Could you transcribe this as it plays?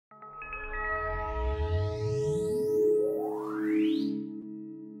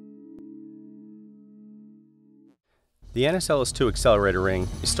The NSLS-II accelerator ring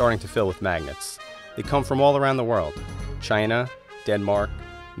is starting to fill with magnets. They come from all around the world: China, Denmark,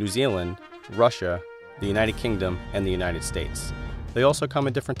 New Zealand, Russia, the United Kingdom, and the United States. They also come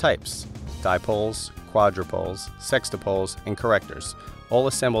in different types: dipoles, quadrupoles, sextupoles, and correctors, all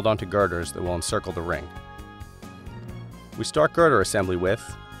assembled onto girders that will encircle the ring. We start girder assembly with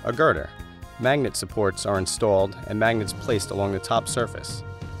a girder. Magnet supports are installed and magnets placed along the top surface.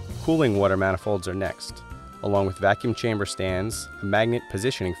 Cooling water manifolds are next, along with vacuum chamber stands, a magnet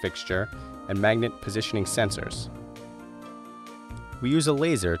positioning fixture, and magnet positioning sensors. We use a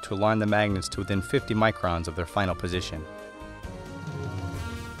laser to align the magnets to within 50 microns of their final position.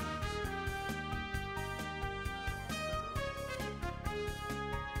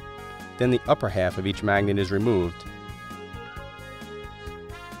 Then the upper half of each magnet is removed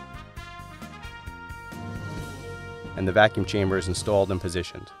and the vacuum chamber is installed and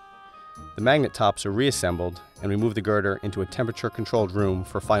positioned. The magnet tops are reassembled, and we move the girder into a temperature-controlled room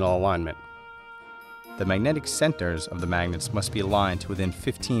for final alignment. The magnetic centers of the magnets must be aligned to within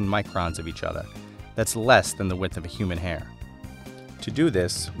 15 microns of each other. That's less than the width of a human hair. To do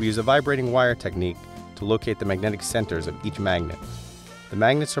this, we use a vibrating wire technique to locate the magnetic centers of each magnet. The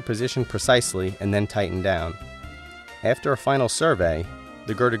magnets are positioned precisely and then tightened down. After a final survey,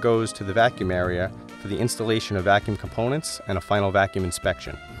 the girder goes to the vacuum area for the installation of vacuum components and a final vacuum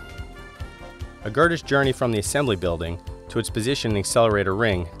inspection. A girder's journey from the assembly building to its position in the accelerator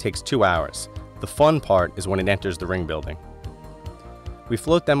ring takes 2 hours. The fun part is when it enters the ring building. We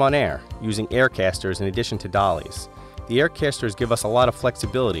float them on air, using air casters in addition to dollies. The air casters give us a lot of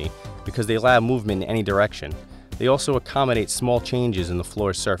flexibility because they allow movement in any direction. They also accommodate small changes in the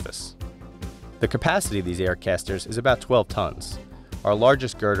floor's surface. The capacity of these air casters is about 12 tons. Our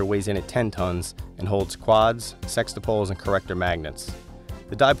largest girder weighs in at 10 tons and holds quads, sextupoles, and corrector magnets.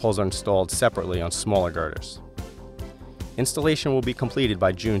 The dipoles are installed separately on smaller girders. Installation will be completed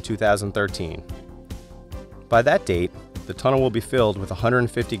by June 2013. By that date, the tunnel will be filled with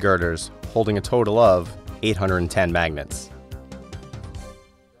 150 girders, holding a total of 810 magnets.